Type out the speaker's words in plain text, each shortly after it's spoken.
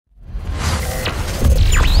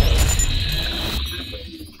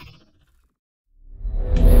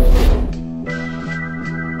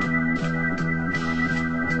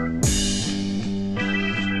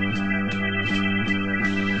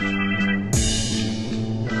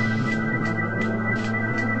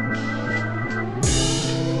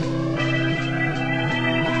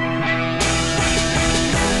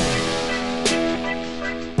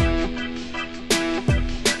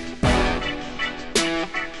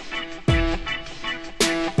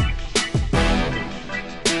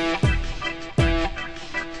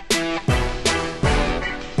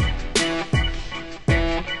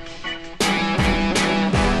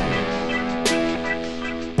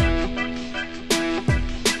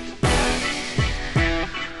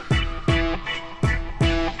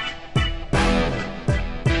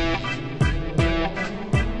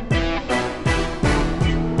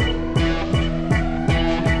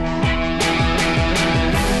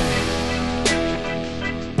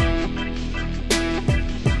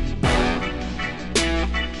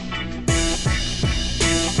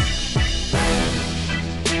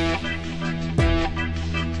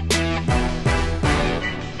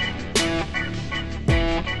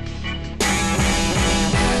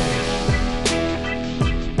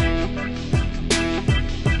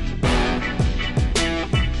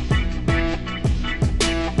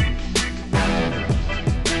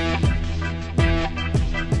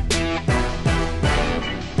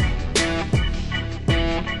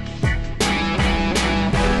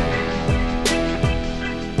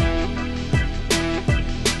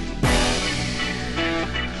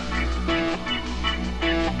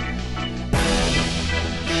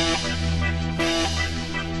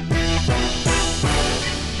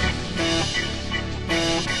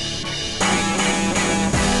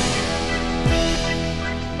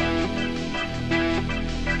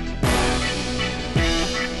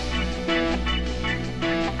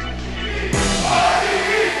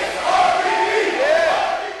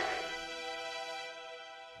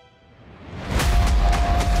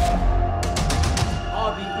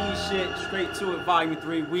Battlerap Volume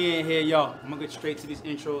 3. We in here, yo. I'm gonna get straight to these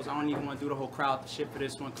intros. I don't even want to do the whole crowd shit for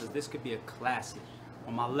this one, because this could be a classic.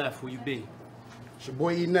 On my left, who you be? It's your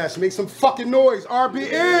boy Ness. Make some fucking noise,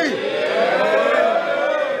 RBE! Yeah.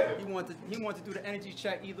 He wanted to do the energy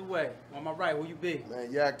check either way. On my right, who you be?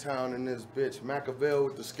 Man, Yaktown in this bitch. Mackaville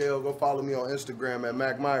with the scale. Go follow me on Instagram at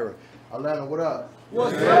Mackk Myron. Atlanta, what up?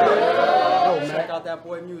 What's up? Check out that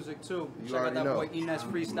boy music too. Check out that boy Ness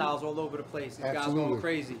freestyles all over the place. These guys going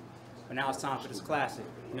crazy. But now it's time for this classic.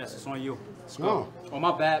 Ness, it's on you. Let's go. Oh,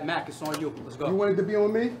 my bad, Mack, it's on you. Let's go. You wanted to be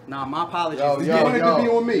on me? Nah, my apologies. You wanted to be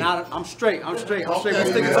on me? Nah, I'm straight. We sticking to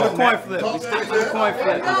the coin flip. We sticking to the coin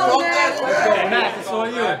flip. Let's go, Mack, it's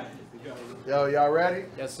on you. Yo, y'all ready?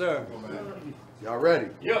 Yes, sir. Y'all ready?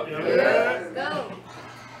 Yep. Let's go.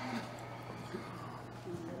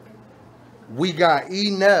 We got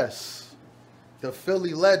Ness, the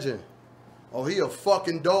Philly legend. Oh, he a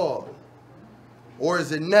fucking dog. Or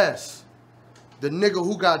is it Ness, the nigga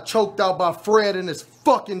who got choked out by Fred in his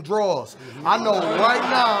fucking drawers? I know right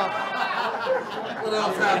now. What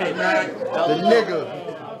else happened, man? The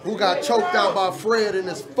nigga who got choked out by Fred in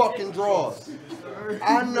his fucking drawers.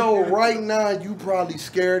 I know right now you probably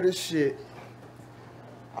scared as shit.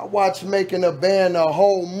 I watched making a band a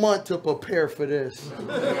whole month to prepare for this.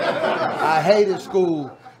 I hated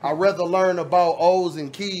school. I'd rather learn about O's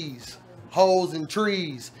and keys, hoes and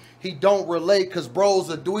trees. He don't relate cause bro's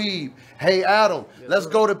a dweeb. Hey Adam, let's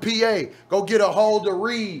go to PA. Go get a hole to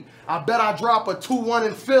read. I bet I drop a 2-1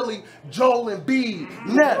 in Philly, Joel and B.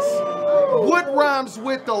 Ness, what rhymes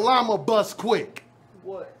with the llama bust quick?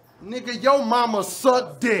 What? Nigga, your mama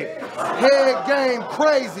suck dick. Head game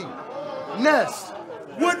crazy. Ness,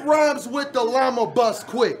 what rhymes with the llama bust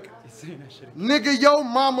quick? Nigga, your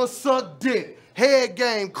mama suck dick. Head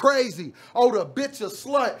game crazy. Oh, the bitch a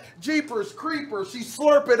slut. Jeepers creepers. She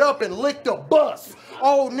slurp it up and lick the bus.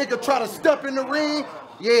 Old nigga try to step in the ring.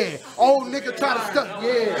 Yeah. Old nigga try to step.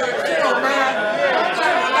 Yeah.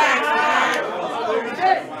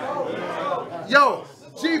 Yo.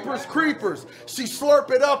 Jeepers creepers, she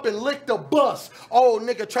slurp it up and lick the bus. Old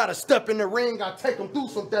nigga try to step in the ring, I take him through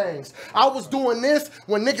some things. I was doing this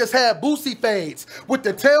when niggas had boosie fades with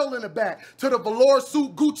the tail in the back to the velour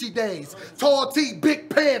suit Gucci days. Tall tee,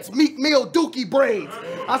 big pants, Meek Mill dookie braids.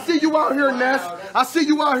 I see you out here, Ness. I see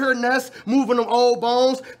you out here, Ness, moving them old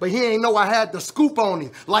bones, but he ain't know I had the scoop on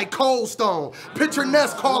him like Cold Stone. Picture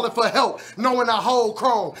Ness calling for help, knowing I hold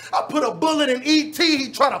chrome. I put a bullet in E.T.,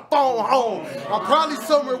 he try to phone home. I'm probably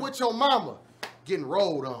somewhere with your mama, getting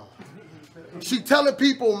rolled on. She telling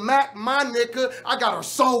people, Mack, my nigga, I got her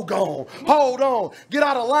soul gone. Hold on, get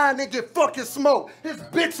out of line and get fucking smoked. His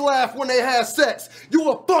bitch laugh when they had sex.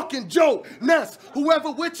 You a fucking joke. Ness,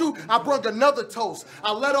 whoever with you, I brung another toast.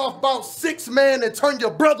 I let off about 6 men and turn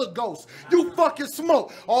your brother ghost. You fucking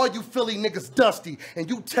smoke. All you Philly niggas dusty. And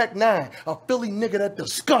you Tech 9, a Philly nigga that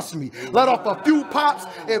disgusts me. Let off a few pops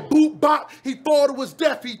and boot bop. He thought it was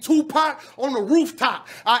death. He Tupac on the rooftop.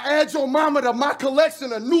 I add your mama to my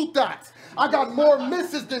collection of new thoughts. I got more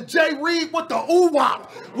misses than Jay Reed with the ooh-wop.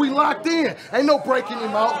 We locked in. Ain't no breaking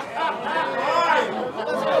him out.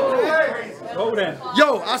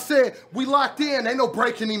 Yo, I said, we locked in. Ain't no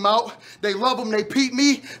breaking him out. They love him. They peep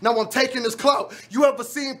me. Now I'm taking his clout. You ever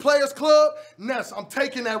seen Players Club? Ness, I'm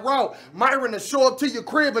taking that route. Myron to show up to your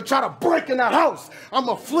crib and try to break in the house. I'm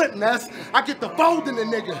a flip, Ness. I get the folding the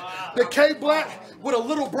nigga. The K-Black with a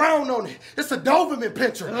little brown on it. It's a Doberman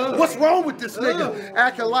picture. What's wrong with this nigga?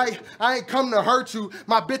 Acting like I ain't come to hurt you.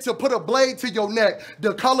 My bitch will put a blade to your neck.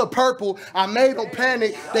 The color purple, I made them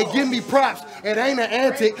panic. They give me props. It ain't an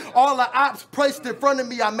antic. All the ops placed in front of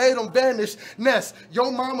me, I made them vanish. Ness,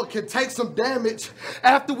 your mama can take some damage.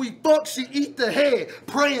 After we fuck, she eat the head.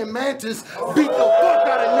 Praying mantis, beat the fuck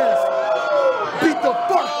out of Ness. Beat the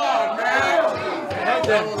fuck out, man.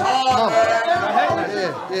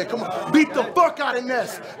 Yeah, come on. Beat the fuck out of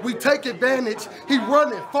Ness. We take advantage. He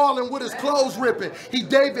running, falling with his clothes ripping. He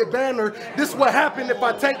David Banner. This what happened if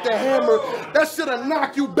I take the hammer. That shit'll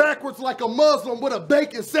knock you backwards like a Muslim with a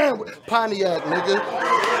bacon sandwich. Pontiac, nigga.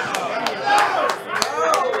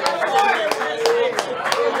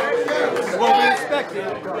 This is what we expected.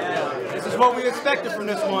 This is what we expected from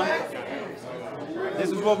this one. This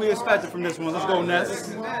is what we expected from this one. Let's go,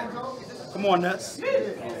 Ness. Come on, Ness.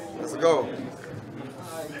 Let's go.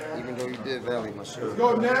 Even though you did valley my shirt.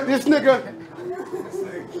 Go, Ness. This nigga.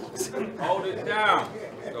 Hold it down.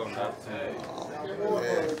 Go,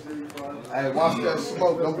 Hey, watch that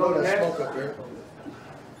smoke. Don't blow that smoke up there.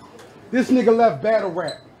 This nigga left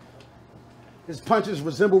Battlerap. His punches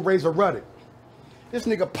resemble Razor Ruddock. This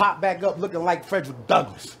nigga popped back up looking like Frederick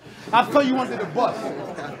Douglass. I'll throw you under the bus.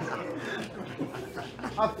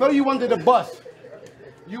 I'll throw you under the bus.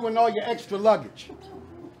 You and all your extra luggage.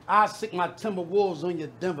 I sick my timber wolves on your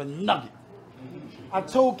Denver Nugget. I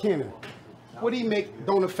told Kennan, what he make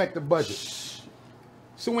don't affect the budget.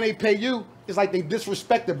 So when they pay you, it's like they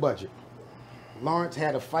disrespect the budget. Lawrence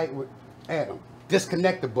had a fight with Adam,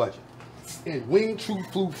 disconnect the budget. And Wing Chun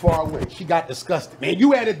flew far away. She got disgusted. Man,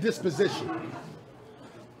 you had a disposition.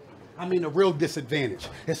 I mean, a real disadvantage.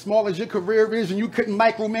 As small as your career is and you couldn't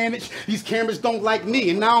micromanage, these cameras don't like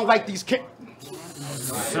me, and I don't like these cameras.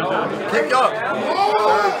 Kick up.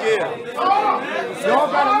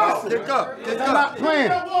 Y'all gotta listen. Kick up. Kick I'm not playing.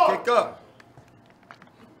 Kick up.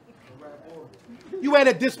 You had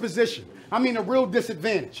a disposition. I mean, a real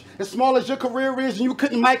disadvantage. As small as your career is and you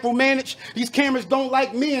couldn't micromanage, these cameras don't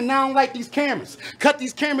like me and I don't like these cameras. Cut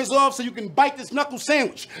these cameras off so you can bite this knuckle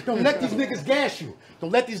sandwich. Don't let these niggas gas you.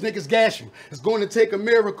 Don't let these niggas gas you. It's going to take a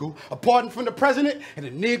miracle, a pardon from the president, and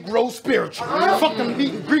a Negro spiritual. Fuck them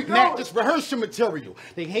meet and greet, Matt. Just rehearse your material.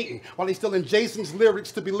 They hating while they still in Jason's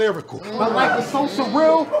lyrics to be lyrical. My life was so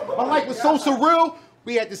surreal. My life was so surreal.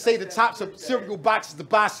 We had to say the tops of cereal boxes to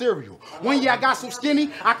buy cereal. One year I got so skinny,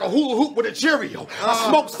 I could hula hoop with a Cheerio. I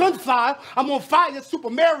smoked sunflower, I'm on fire, Super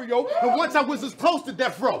Mario, and once I was as close to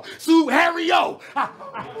death row. Sue Harry-O.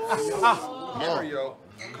 Mario.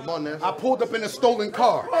 Come on, Ness. I pulled up in a stolen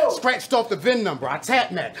car, scratched off the VIN number. I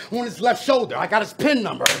tapped Matt on his left shoulder. I got his PIN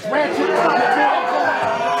number.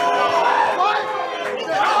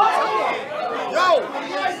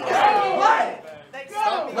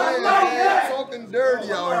 Talking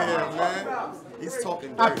dirty out here, man. He's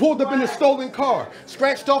talking dirty. I pulled up in a stolen car,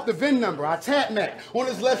 scratched off the VIN number. I tapped Matt on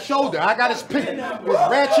his left shoulder. I got his pin. His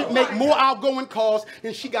ratchet make more outgoing calls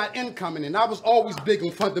than she got incoming, and I was always big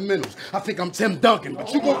on fundamentals. I think I'm Tim Duncan,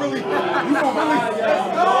 but you gonna really.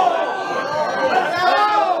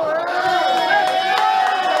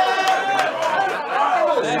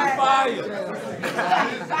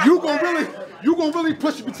 You gonna really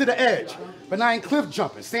push me to the edge. But I ain't cliff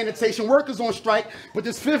jumping. Sanitation workers on strike, but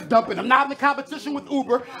this fifth dumping. I'm not in the competition with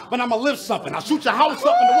Uber, but I'ma lift something. I'll shoot your house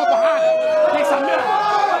up and the one behind it. In case I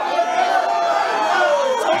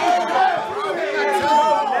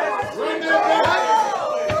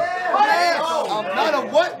I'm not a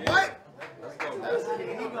what?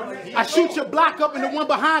 I shoot your block up and the one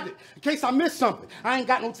behind it, in case I miss something. I ain't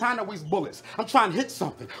got no time to waste bullets. I'm trying to hit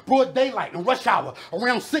something. Broad daylight and rush hour,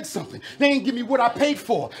 around 6 something. They ain't give me what I paid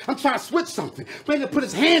for. I'm trying to switch something. Man, put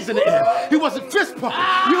his hands in the air. He wasn't fist pumping.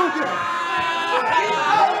 You don't get it.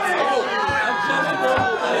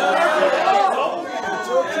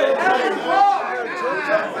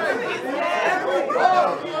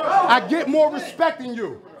 I get more respect than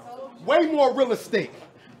you. Way more real estate.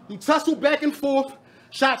 You tussle back and forth.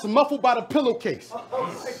 Shots muffled by the pillowcase.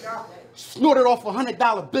 Snorted off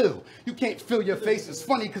 $100 bill. You can't feel your face. It's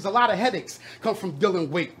funny because a lot of headaches come from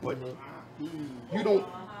dealing weight, but you don't.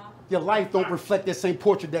 Your life don't reflect that same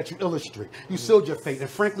portrait that you illustrate. You sealed your fate, and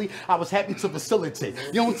frankly, I was happy to facilitate.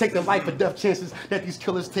 You don't take the life or death chances that these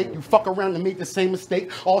killers take. You fuck around and make the same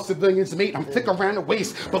mistake. All civilians mate. I'm thick around the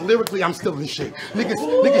waist, but lyrically I'm still in shape.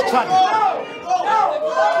 Niggas try to.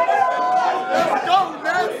 Let's go,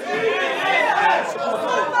 man.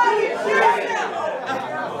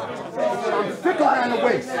 I'm thick around the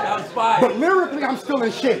waist, but lyrically I'm still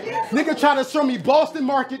in shape. Nigga try to serve me Boston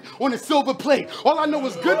Market on a silver plate. All I know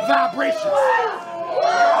is good vibrations.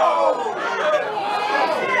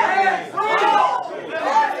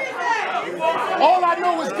 All I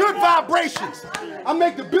know is good vibrations. I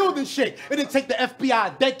make the building shake. It didn't take the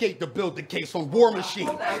FBI a decade to build the case on War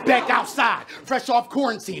Machine. Back outside, fresh off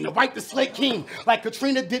quarantine, to wipe the slate clean like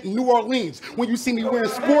Katrina did in New Orleans. When you see me wearing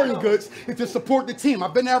sporting goods, it's to support the team.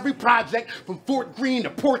 I've been to every project from Fort Greene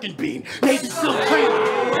to Pork and Bean. Navy SEAL training.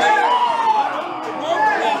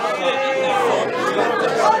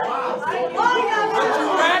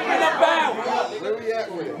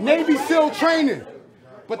 Navy SEAL training.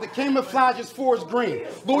 But the camouflage is forest green.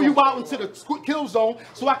 Lure you out into the kill zone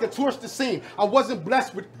so I could torch the scene. I wasn't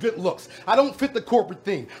blessed with good looks. I don't fit the corporate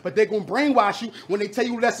thing. But they're going to brainwash you when they tell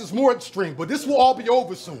you less is more extreme. But this will all be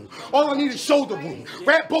over soon. All I need is shoulder room.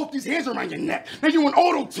 Wrap both these hands around your neck. Now you an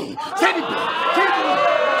auto-tune. Teddy bear.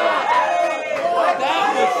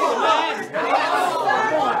 That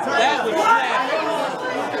was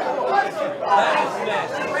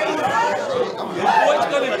what's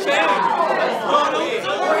going to change?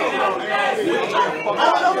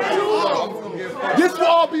 This will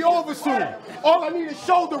all be over soon. All I need is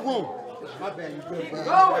shoulder room. My bad, you good, bro.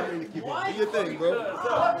 Do your thing, bro.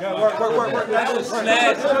 Yeah, work.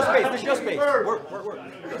 Your space. Work.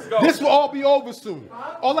 Let's go. This will all be over soon.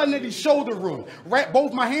 All I need is shoulder room. Wrap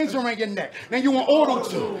both my hands around your neck. Then you want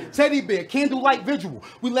auto-tune. Teddy bear, candlelight visual.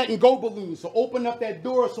 We letting go balloons. So open up that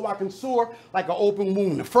door so I can soar like an open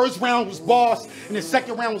wound. The first round was boss, and the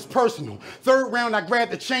second round was personal. Third round, I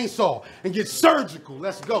grabbed the chainsaw and get surgical.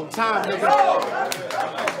 Let's go. Time, nigga.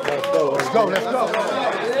 Let's go.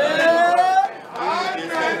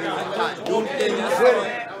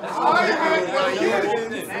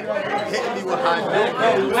 Hitting me with high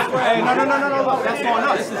note. Hey, no. That's on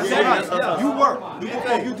us. You work.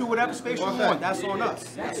 You do whatever space you want. That's on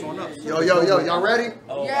us. Yo, y'all ready?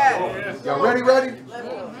 Yeah. Y'all ready?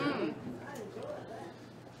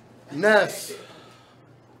 Ness,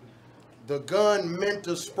 the gun meant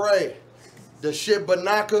to spray. The shit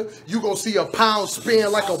banaka, you gonna see a pound spin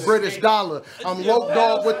like a British dollar. I'm low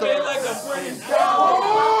dog with the.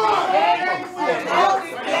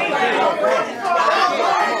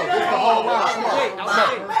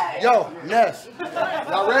 Yo, Ness,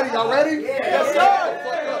 y'all ready? Yes, sir.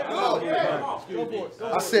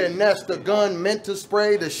 I said, Ness, the gun meant to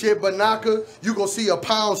spray. The shit banaka, you gonna see a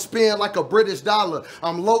pound spin like a British dollar.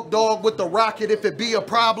 I'm low dog with the rocket. If it be a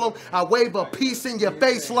problem, I wave a piece in your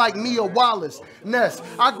face like Mia Wallace. Ness,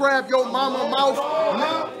 I grab your mama mouth.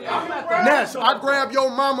 Ness, I grab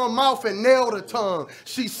your mama mouth and nail the tongue.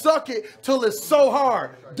 She suck it till it's so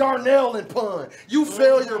hard. Darnell and pun. You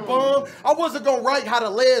failure bum. I wasn't gonna write how to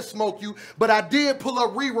lead smoke you, but I did pull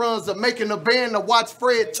up reruns of making a band to watch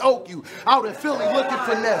Fred choke you. Out in Philly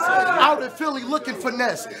looking for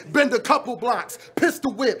Ness. Bend a couple blocks.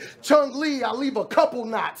 Pistol whip. Chung Lee, I leave a couple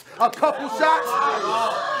knots. A couple shots.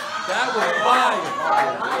 That was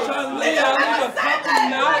fire. Chung Lee, I leave a couple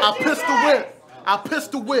knots. I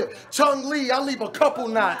pistol whip. Chung Lee, I leave a couple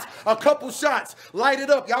knots. A couple shots. Light it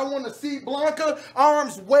up. Y'all want to see Blanca?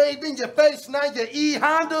 Arms waving, your face now, your E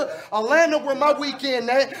Honda. Atlanta, where my weekend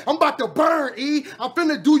at? I'm about to burn, E. I'm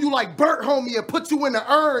finna do you like Burt, homie, and put you in the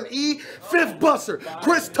urn, E. Fifth Buster,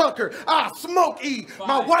 Chris Tucker. I smoke, E.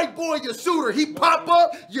 My white boy, your shooter. He pop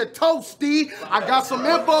up, you toast, E. I got some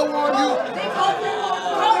info on you.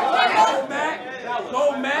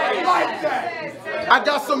 Go, Mack. I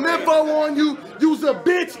got some info on you. You's a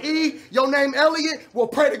bitch, E. Your name Elliot? Well,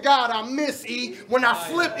 pray to God I miss, E. When I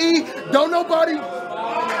flip, E, don't nobody... Go,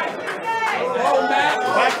 Mack.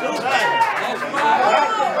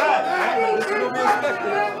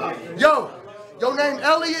 Yo, your name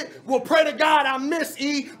Elliot? Well, pray to God I miss,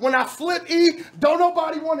 E. When I flip, E, don't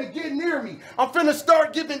nobody want to get near me. I'm finna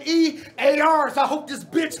start giving E ARs. I hope this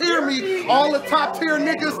bitch hear me. All the top tier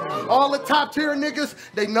niggas,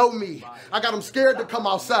 they know me. I got them scared to come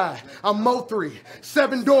outside. I'm Mo 3,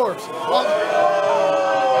 7 doors.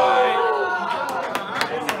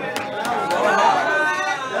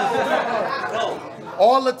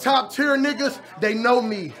 All the top tier niggas, they know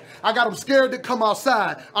me. I got them scared to come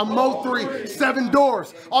outside. I'm Mo 3, 7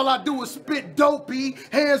 doors. All I do is spit dope, E.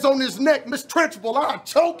 Hands on his neck, mistrenchable. I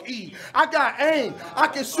choke, E. I got aim. I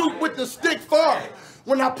can shoot with the stick far.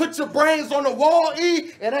 When I put your brains on the wall, E,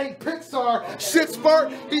 it ain't Pixar. Shit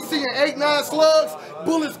spark, he seeing 8-9 slugs.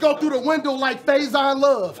 Bullets go through the window like Faison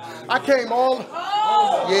Love. I came all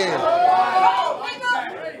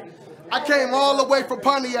the way from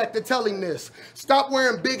Pontiac to tell him this. Stop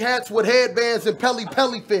wearing big hats with headbands and pelly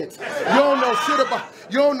fits. You don't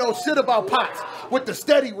know shit about pots with the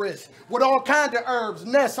steady wrist, with all kind of herbs.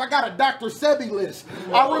 Ness, I got a Dr. Sebi list.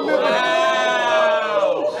 I remember.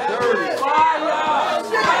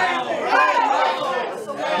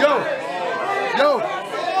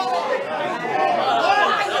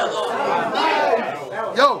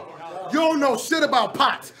 Yo, you don't know shit about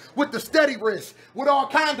pots with the steady wrist, with all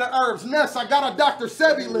kind of herbs. Ness, I got a Dr.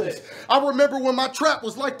 Sebi list. I remember when my trap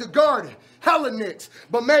was like the garden. Hella nicks,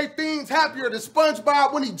 but made things happier than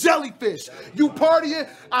SpongeBob when he jellyfish. You partying,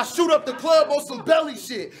 I shoot up the club on some belly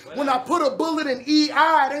shit. When I put a bullet in EI,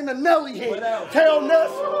 it ain't a Nelly hit. Tell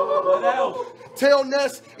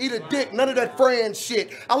Ness, eat a dick, none of that friend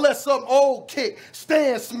shit. I let some old kick,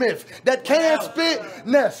 Stan Smith, that can spit.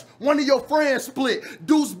 Ness, one of your friends split.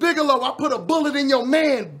 Deuce Bigelow, I put a bullet in your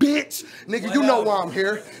man, bitch. Nigga, you know why I'm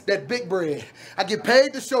here. That big bread. I get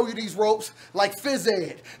paid to show you these ropes like phys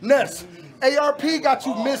ed. Ness, ARP got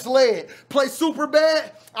you misled. Play super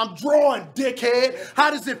bad? I'm drawing, dickhead. How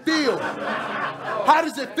does it feel?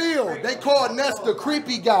 They call Ness the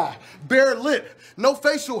creepy guy. Bare lip, no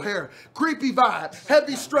facial hair, creepy vibe,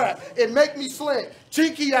 heavy strap. It make me slant,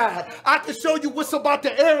 cheeky eyed. I can show you what's about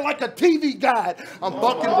to air like a TV guide. I'm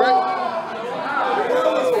bucking ready.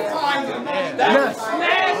 Ness.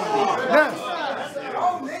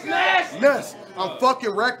 Ness, I'm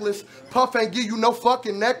fucking reckless. Puff ain't give you no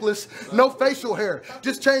fucking necklace, no facial hair.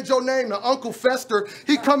 Just change your name to Uncle Fester.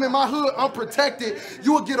 He come in my hood unprotected.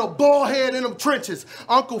 You will get a bald head in them trenches.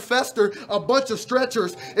 Uncle Fester, a bunch of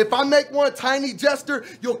stretchers. If I make one tiny jester,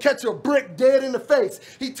 you'll catch a brick dead in the face.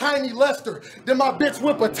 He tiny Lester. Then my bitch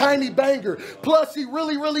whip a tiny banger. Plus, he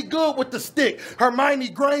really, really good with the stick. Hermione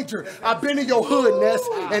Granger. I been in your hood, Ness,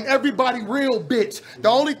 and everybody real bitch. The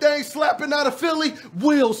only thing slapping out of Philly,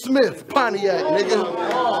 Will Smith. Pontiac, nigga.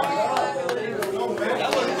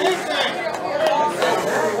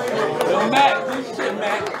 Mackk, good shit,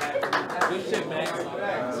 Mackk. Good shit, Mackk.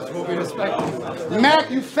 Mackk,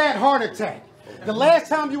 you fat heart attack. The last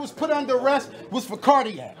time you was put under arrest was for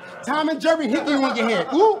cardiac. Tom and Jerry hit you on your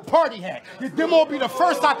head. Ooh, party hat. Your demo will be the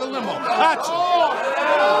first out the limo. Gotcha.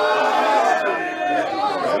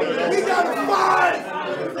 We got a fight.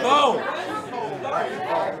 Go.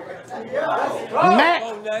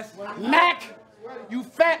 Mackk, you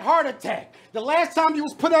fat heart attack. The last time you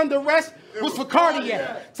was put under arrest was for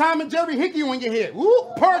cardiac. Tom and Jerry hit you on your head.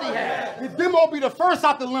 Woo, party hat. Your demo will be the first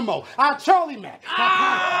out the limo. Charlie Mack.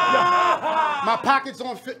 My pocket's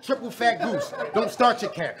on triple fat goose. Don't start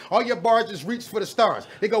your cat. All your bars just reach for the stars.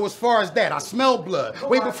 They go as far as that. I smell blood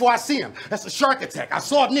way before I see him. That's a shark attack. I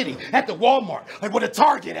saw Nitty at the Walmart, like where the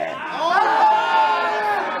Target at.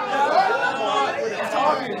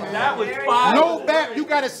 That was fire. No back. You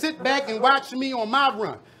gotta sit back and watch me on my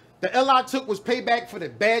run. The L I took was payback for the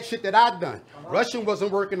bad shit that I done. Russian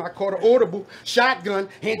wasn't working. I caught an audible shotgun,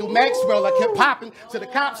 handled Maxwell. I kept popping till the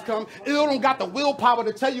cops come. Ill don't got the willpower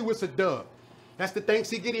to tell you it's a dub. That's the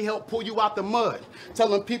thanks he get. He helped pull you out the mud.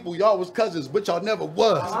 Telling people y'all was cousins, but y'all never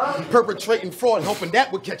was. Perpetrating fraud, hoping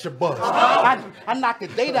that would catch a buzz. I knocked the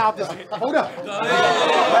data out this. Hold up.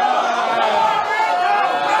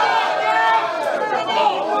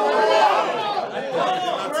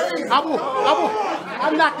 I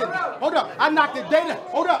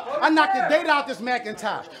knocked the data out this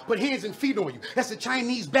Macintosh. Put hands and feet on you. That's a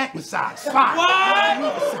Chinese back massage. Fine.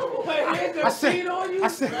 What? Put hands and feet on you? I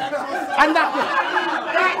knocked it.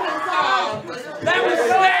 That was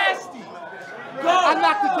nasty. Go.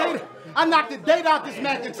 I knocked the data out this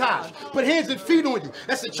Macintosh. Put hands and feet on you.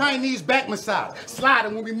 That's a Chinese back massage.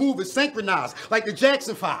 Sliding when we move is synchronized, like the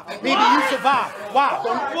Jackson 5. Maybe you survive. Wow.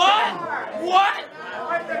 What?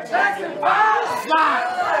 Slide.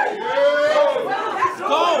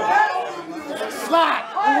 Go. Slide.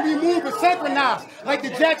 When we move is synchronized, like the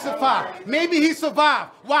Jackson 5. Maybe he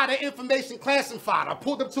survived. Why? The information classified. I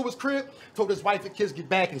pulled up to his crib, told his wife and kids get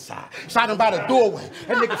back inside. Shot him by the doorway.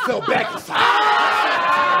 That nigga fell back inside.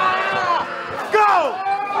 Go!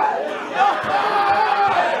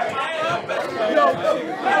 Yo,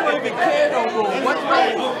 I don't even care no more. What's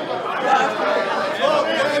wrong?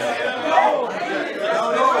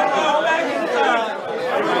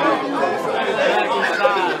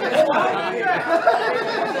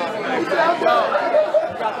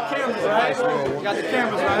 You got the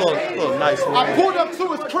cameras, right? Look, nice one. I pulled up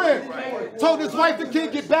to his crib, told his wife and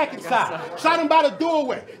kid get back inside. Shot him by the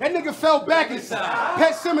doorway. That nigga fell back inside.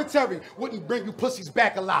 Pet Cemetery wouldn't bring you pussies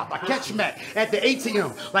back alive. I catch Mack at the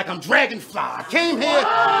ATM like I'm Dragonfly. I came here.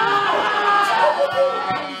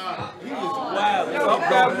 He was wild. Up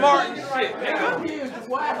that Martin shit, nigga.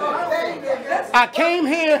 I came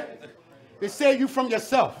here to save you from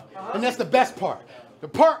yourself. And that's the best part. The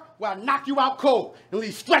part where I knock you out cold and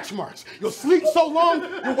leave stretch marks. You'll sleep so long,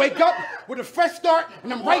 you'll wake up with a fresh start,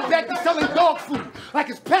 and I'm right back to selling dog food like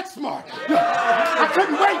it's PetSmart. I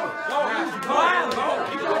couldn't wait.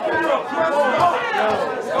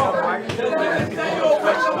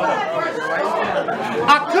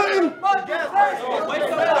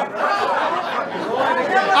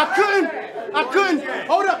 I couldn't.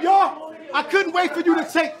 Hold up, y'all. I couldn't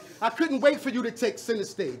wait for you to take center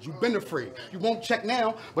stage. You've been afraid. You won't check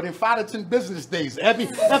now, but in 5 to 10 business days, ever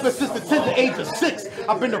since the tender age of 6,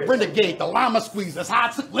 I've been a renegade, the llama squeeze. That's how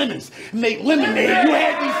I took lemons and made lemonade. You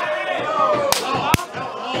had these.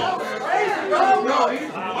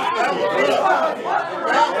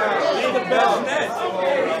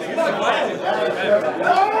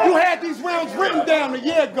 You had these rounds written down a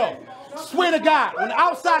year ago. Swear to God, on the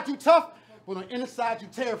outside you tough, but on the inside, you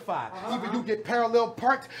terrified. Either you get parallel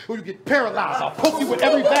parked or you get paralyzed. I'll poke you with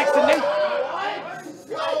every vaccination.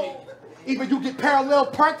 Either you get parallel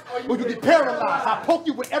parked or you get paralyzed. I'll poke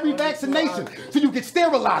you with every vaccination till you get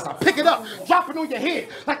sterilized. I'll pick it up, drop it on your head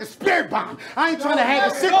like a spirit bomb. I ain't trying to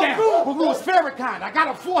have you sit down with Louis Farrakhan. I got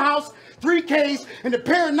a full house, 3 Ks, and a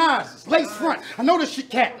pair of nines. Lace front. I know this shit,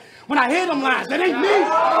 cat. When I hear them lines, that ain't me.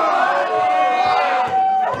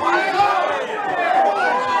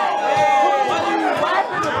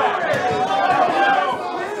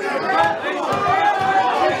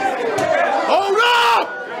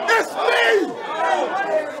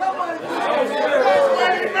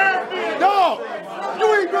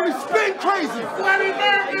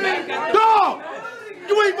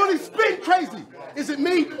 they really spitting crazy? Is it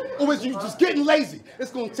me, or is you just getting lazy?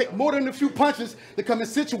 It's gonna take more than a few punches to come and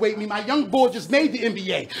situate me. My young boy just made the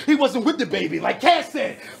NBA. He wasn't with the baby. Like Cass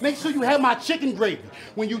said, make sure you have my chicken gravy.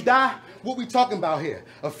 When you die, what we talking about here?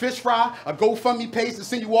 A fish fry, a GoFundMe page to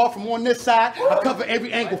send you off from on this side. I cover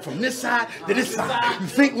every angle from this side to this side. You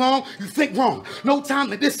think long, you think wrong. No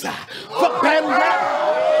time to this side. Fuck battle rap.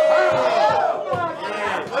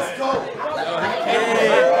 Let's go.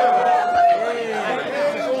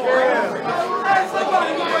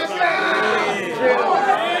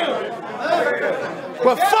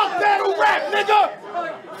 But fuck battle rap, nigga!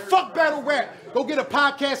 Fuck battle rap. Go get a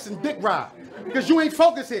podcast and dick ride. Because you ain't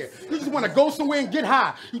focused here. You just want to go somewhere and get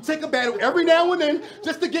high. You take a battle every now and then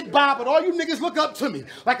just to get by, but all you niggas look up to me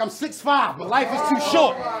like I'm 6'5", but life is too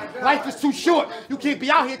short. Life is too short. You can't be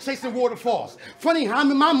out here chasing waterfalls. Funny how I'm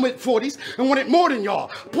in my mid-40s and wanted more than y'all.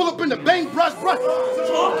 Pull up in the bang brush.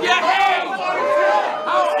 Talk your head!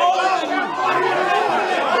 How old are you?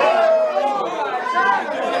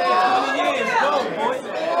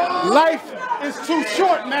 Life is too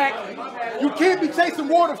short, Mac. You can't be chasing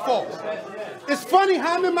waterfalls. It's funny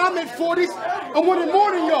how I'm in my mid-40s and wanted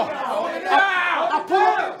more than y'all.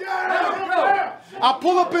 I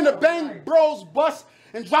pull up in the Bang Bros bus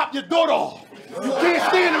and drop your daughter off. You can't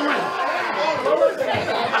stand around.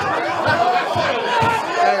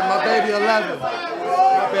 Hey, my baby 11. My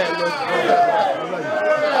bad, look.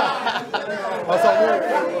 What's up, man?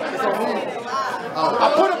 It's on me.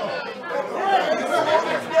 I put up.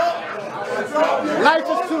 Life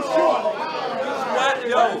is too short.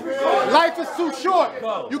 Life is too short.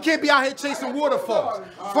 You can't be out here chasing waterfalls.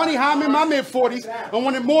 Funny how I'm in my mid-40s and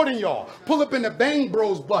wanted more than y'all. Pull up in the Bang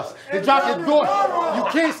Bros bus and drop your door. You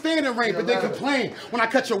can't stand in rain, but they complain when I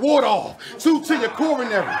cut your water off. 2 to your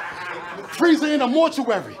coronary. Freezer in a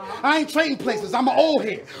mortuary. I ain't trading places, I'm an old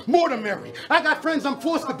head. More than merry. I got friends I'm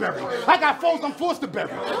forced to bury. I got foes I'm forced to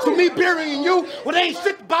bury. So me burying you, well, they ain't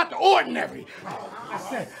shit about the ordinary.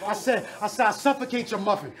 I said, I suffocate your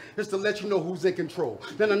muffin just to let you know who's in control.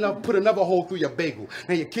 Then put another hole through your bagel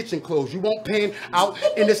and your kitchen clothes. You won't pan out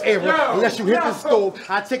in this era unless you hit the stove.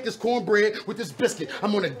 I take this cornbread with this biscuit.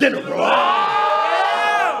 I'm on a dinner roll.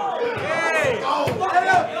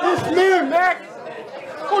 It's me, Mac.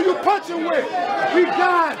 Who you punching with? We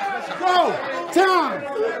got. Let's go. Time.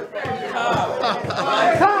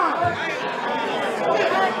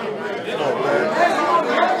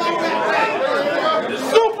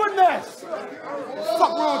 Super Ness.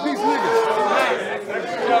 Fuck wrong with these niggas?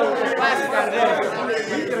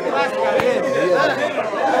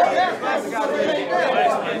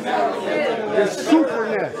 It's Super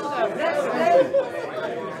Ness.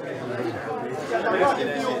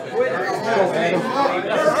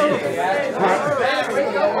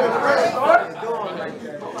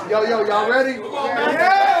 Yo, y'all ready?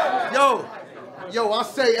 Yeah. Yo, I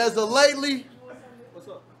say as of lately,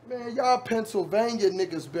 man, y'all Pennsylvania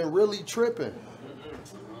niggas been really tripping.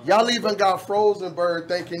 Y'all even got Frozenberg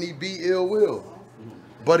thinking he beat Ill Will,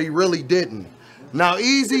 but he really didn't. Now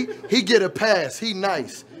Easy, he get a pass, he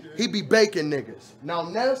nice. He be baking niggas. Now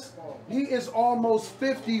Ness, he is almost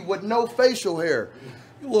 50 with no facial hair.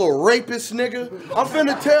 You little rapist nigga. I'm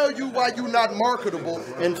finna tell you why you not marketable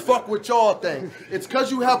and fuck what y'all think. It's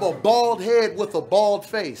cause you have a bald head with a bald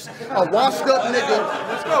face. A washed up nigga.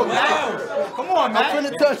 Let's go, man. Come on, man. I'm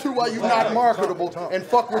finna tell you why you not marketable and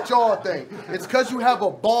fuck what y'all think. It's cause you have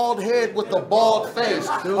a bald head with a bald face.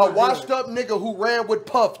 A washed up nigga who ran with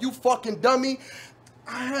Puff. You fucking dummy.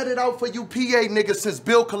 I had it out for you PA niggas since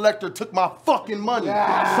Bill Collector took my fucking money.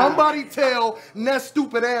 Yeah. Somebody tell Ness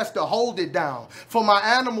stupid ass to hold it down. For my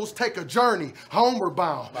animals take a journey, homeward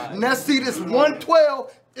bound. Right. Ness see this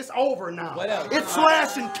 112, it's over now. It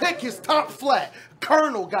slash and kick his top flat.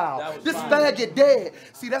 Colonel Guile, this faggot dead.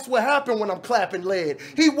 See, that's what happened when I'm clapping lead.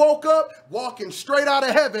 He woke up walking straight out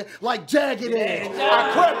of heaven like Jagged Edge.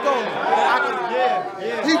 I crept on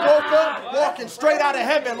him. He woke up walking straight out of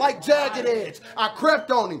heaven like Jagged Edge. I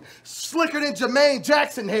crept on him. Slicker than Jermaine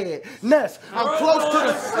Jackson head. Ness, I'm close to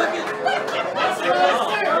the...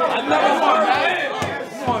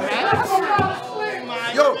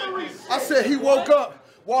 Yo, I said he woke up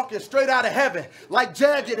walking straight out of heaven like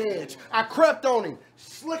Jagged Edge. I crept on him.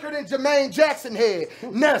 Slicker than Jermaine Jackson head.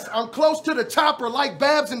 Ness, I'm close to the chopper like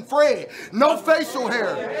Babs and Fred. No facial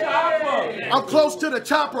hair. I'm close to the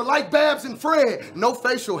chopper like Babs and Fred. No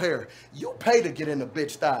facial hair. You pay to get in the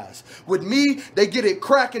bitch thighs. With me, they get it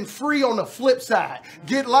cracking free on the flip side.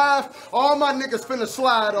 Get live, all my niggas finna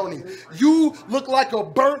slide on him. You look like a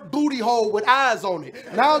burnt booty hole with eyes on it.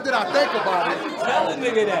 Now that I think about it. Tell a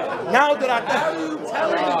nigga that. Now that I think.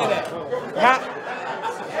 Tell a nigga that.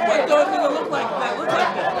 What do a nigga look like that? Look like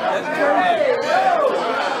that.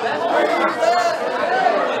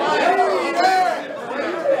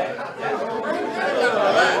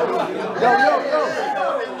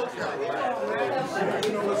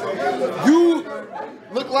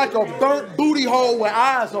 Look like a burnt booty hole with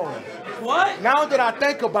eyes on it. What? Now that I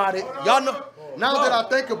think about it, y'all know. Now that I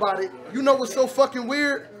think about it, you know what's so fucking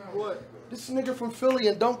weird? What? This nigga from Philly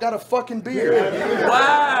and don't got a fucking beard.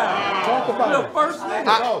 Wow. Talk about the first nigga.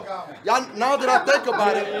 Y'all, now that I think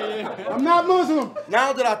about it, I'm not Muslim.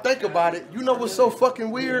 Now that I think about it, you know what's so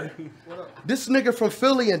fucking weird? This nigga from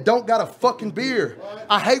Philly and don't got a fucking beard.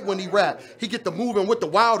 I hate when he rap. He get the moving with the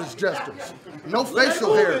wildest gestures. No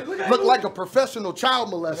facial hair. Look like a professional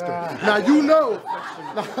child molester. Now you know.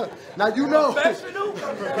 Now you know. Professional?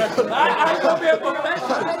 I ain't gonna be a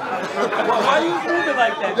professional. Why you moving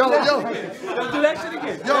like that? Yo. Do that shit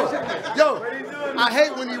again. Yo. I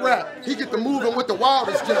hate when he rap. He get the moving with the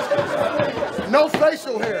wildest gestures. No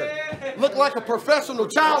facial hair. Look like a professional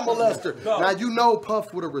child molester. Now you know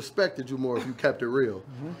Puff would have respected you more if you kept it real.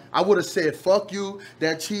 I would have said, fuck you,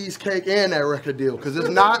 that cheesecake and that record deal. Cause it's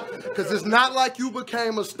not like you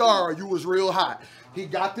became a star or you was real hot. He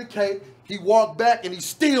got the cake, he walked back and he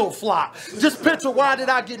still flopped. Just picture why did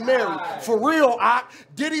I get married? For real,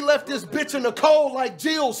 Diddy left this bitch in the cold like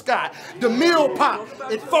Jill Scott. The meal pot,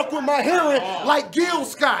 it fucked with my hearing like Gil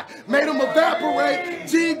Scott. Made him evaporate,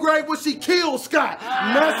 Jean Grey when she killed Scott.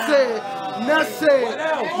 Ness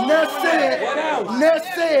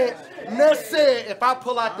said, if I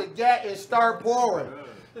pull out the gat and start pouring.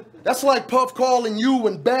 That's like Puff calling you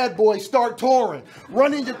when Bad Boy start touring.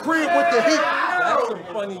 Running your crib with the heat. That's some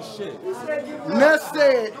funny shit. Ness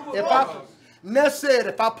said,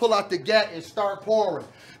 if I pull out the gat and start pouring.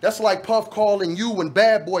 That's like Puff calling you when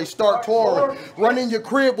Bad Boy start touring. Running your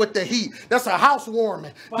crib with the heat. That's a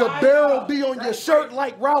housewarming. The barrel be on your shirt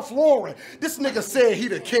like Ralph Lauren. This nigga said he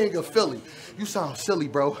the king of Philly. You sound silly,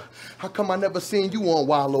 bro. How come I never seen you on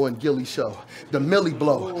Wallow and Gilly show? The Millie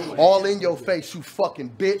blow. All in your face, you fucking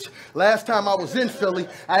bitch. Last time I was in Philly,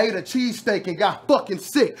 I ate a cheesesteak and got fucking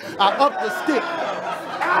sick. I upped the stick.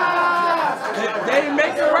 They didn't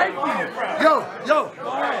make it right for you.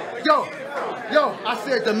 Yo, I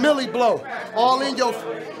said the Millie blow. All in your...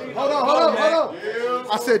 Hold on.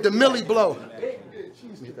 I said the Millie blow.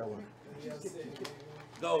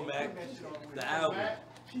 Go, Mac. The album.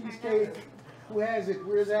 Cheesecake. Who has it?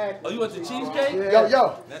 Where's that? Oh, you want the cheesecake?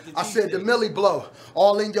 Yo. I said the Millie blow.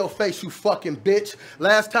 All in your face, you fucking bitch.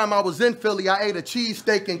 Last time I was in Philly, I ate a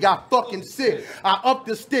cheesesteak and got fucking sick. I upped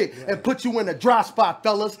the stick and put you in a dry spot,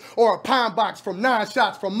 fellas. Or a pine box from 9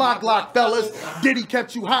 shots from my Glock, fellas. Diddy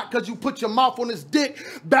kept you hot because you put your mouth on his dick.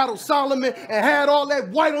 Battle Solomon and had all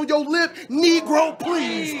that white on your lip. Negro,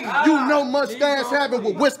 please. You know mustache having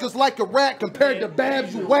with whiskers like a rat compared to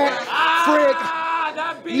Babs, you whack. Fred...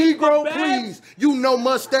 Negro, please. You know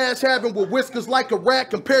mustache having with whiskers like a rat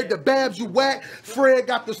compared to Babs, you whack. Fred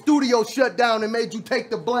got the studio shut down and made you take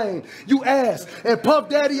the blame. You ass. And Puff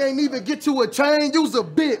Daddy ain't even get you a chain. You's a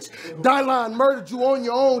bitch. Dylon murdered you on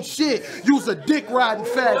your own shit. You's a dick riding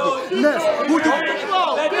faggot. Ness, who you...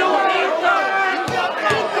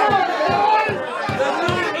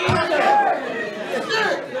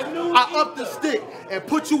 I upped the stick and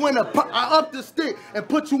put you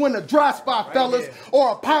in a dry spot, fellas,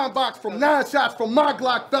 or a pine box from 9 shots from my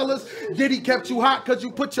Glock, fellas. Diddy kept you hot because you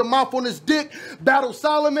put your mouth on his dick. Battle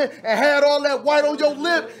Solomon and had all that white on your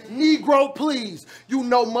lip. Negro, please. You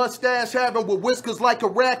know mustache having with whiskers like a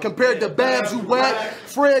rat compared to Babs, you whack.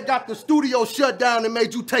 Fred got the studio shut down and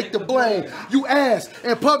made you take the blame. You ass.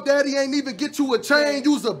 And Puff Daddy ain't even get you a chain.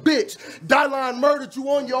 You's a bitch. Dylon murdered you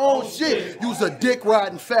on your own shit. You's a dick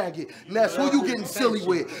riding faggot. Ness, who you getting silly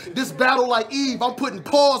with? This battle like Eve, I'm putting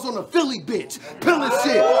paws on a Philly bitch. Pillin'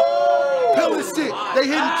 shit. They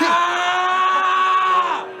hitting kick.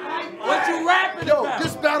 What you rapping about?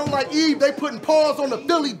 This battle like Eve, they putting paws on the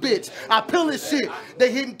Philly bitch. I pillin' shit.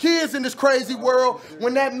 They hitting kids in this crazy world.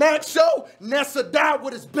 When that Mackk show, Nessa died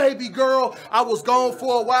with his baby girl. I was gone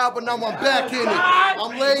for a while, but now I'm back in it.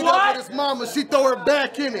 I'm laid up with his mama, she throw her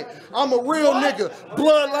back in it. I'm a real nigga.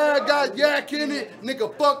 Bloodline got yak in it.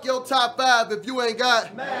 Nigga, fuck your top 5 if you ain't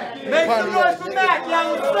got. Make some noise for Mackk,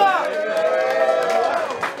 y'all. What's up?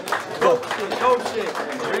 Go shit.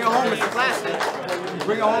 Bring it home, it's a classic.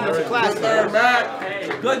 Bring it home, it's a classic. Good third,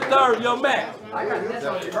 Mackk. Good third, yo, Mackk.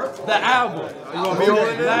 The album. You want me holding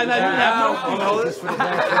it? Nah, you have no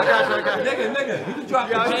Nigga, you can drop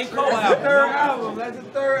the J. Cole album. That's the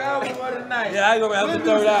third album of the night. Yeah, I ain't gonna have the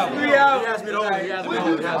third album. 3 albums. He asked me to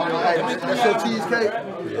hold it. That's your cheesecake?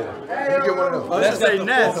 Yeah. You get one of those. Let's say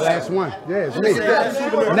Ness. Last one. Yeah, it's me.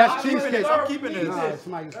 That's cheesecake. I'm keeping this.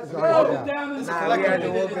 It's already down. It's a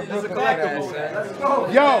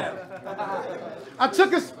collectible. Yo,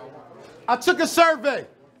 I took a survey.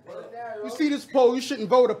 You see this poll, you shouldn't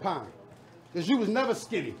vote upon. Because you was never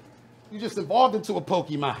skinny. You just evolved into a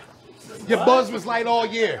Pokemon. Your buzz was light all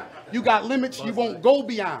year. You got limits you won't go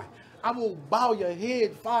beyond. I will bow your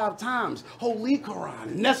head 5 times. Holy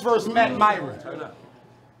Quran. Ness verse Mackk Myron.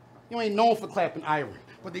 You ain't known for clapping iron.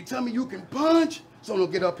 But they tell me you can punch, so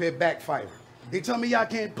don't get up here backfiring. They tell me I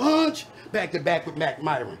can't punch, back to back with Mackk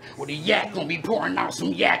Myron. Well, the yak gonna be pouring out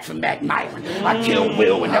some yak for Mackk Myron. I kill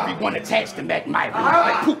Will and everyone attached to Mackk Myron.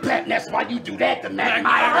 Like poop pat Ness, why you do that to Mackk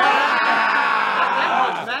Myron?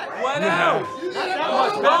 What else?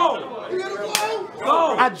 Go.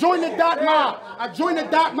 I joined the dot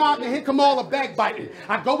mob. And here come all the backbiting.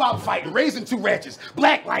 I go out fighting, raising 2 ratchets,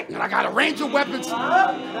 black lightning. I got a range of weapons.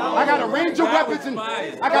 I got a range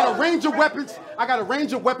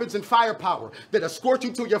of weapons and firepower that'll scorch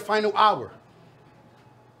you till your final hour.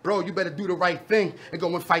 Bro, you better do the right thing and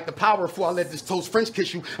go and fight the power before I let this toast French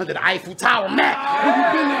kiss you under the Eiffel Tower. Mackk, where you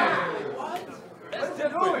been at?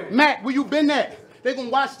 Mackk, where you been at? They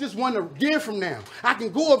gonna watch this one a year from now. I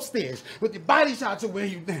can go upstairs with your body shot to wear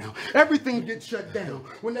you down. Everything gets shut down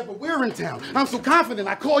whenever we're in town. I'm so confident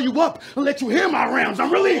I call you up and let you hear my rounds.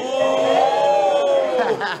 I'm really...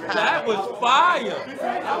 Oh, that was fire.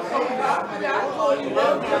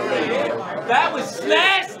 That was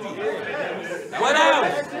nasty. What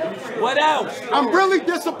else? What else? I'm really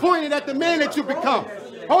disappointed at the man that you become.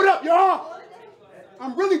 Hold up, y'all.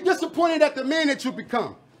 I'm really disappointed at the man that you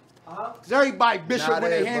become. Cause everybody bishop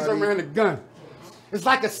with their hands around the gun. It's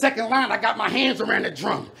like a second line, I got my hands around the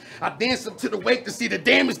drum. I dance up to the wake to see the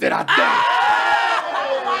damage that I done.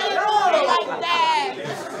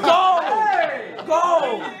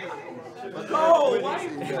 Go!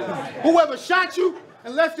 Whoever shot you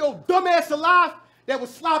and left your dumb ass alive, that was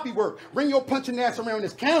sloppy work. Bring your punching ass around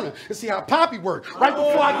this counter and see how Poppy worked. Right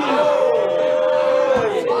before I get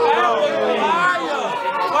in. Fire!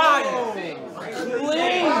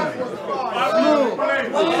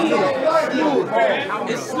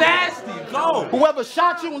 It's nasty. Go. Whoever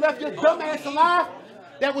shot you and left your dumb ass alive,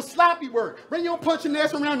 that was sloppy work. Bring your punching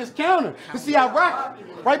ass around this counter and see how Rocky.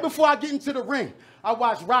 Right before I get into the ring, I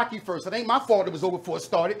watched Rocky first. It ain't my fault it was over before it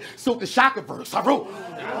started. So the Shaka verse, I wrote.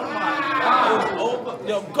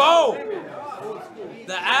 Yo, go.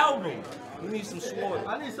 The album. We need some sword.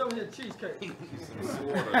 I need some of your cheesecake.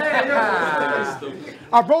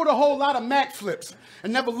 I wrote a whole lot of Mackk flips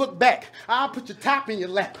and never look back. I'll put your top in your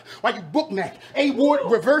lap while you book Mackk. A-Ward,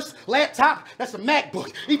 reverse, laptop, that's a Mackk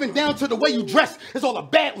book. Even down to the way you dress, it's all a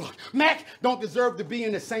bad look. Mackk don't deserve to be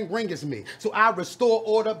in the same ring as me. So I restore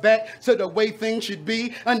order back to the way things should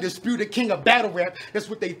be. Undisputed king of battle rap. That's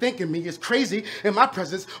what they think of me. It's crazy in my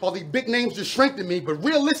presence. All these big names just strengthen me. But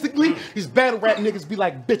realistically, these battle rap niggas be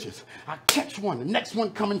like bitches. I catch one, the next one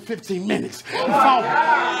come in 15 minutes.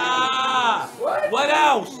 What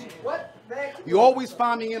else? You always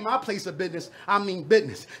find me in my place of business. I mean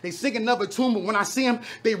business. They sing another tune, but when I see them,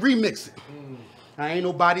 they remix it. I ain't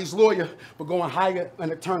nobody's lawyer, but go and hire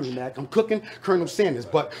an attorney, Mackk. I'm cooking Colonel Sanders,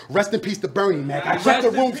 but rest in peace to Bernie, Mackk. I check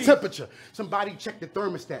the room temperature. Somebody check the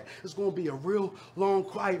thermostat. It's gonna be a real long,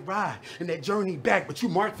 quiet ride and that journey back, but you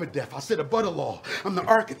marked for death. I said a butter law. I'm the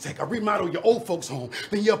architect. I remodel your old folks' home,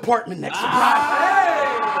 then your apartment next.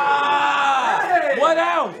 What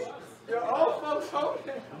else? Your old folks home.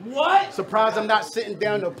 What? Surprised I'm not sitting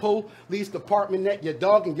down the police department net. Your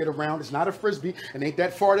dog can get around. It's not a frisbee. It ain't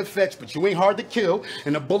that far to fetch, but you ain't hard to kill.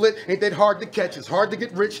 And a bullet ain't that hard to catch. It's hard to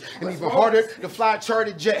get rich and even harder to fly a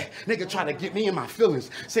chartered jet. Nigga try to get me in my feelings.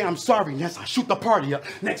 Say I'm sorry, Ness. I shoot the party up.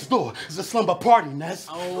 Next door is a slumber party, Ness.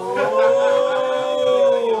 Oh.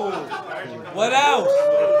 What else?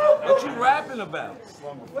 What you rapping about?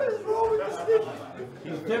 What is wrong with this nigga?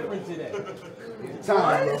 He's different today.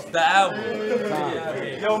 Time, bro. The album.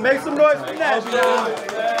 Yo, make some noise for that.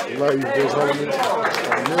 Love you, bitch, homie.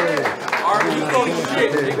 Are you going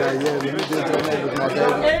shit? Yeah, you did your name with my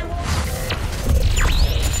baby.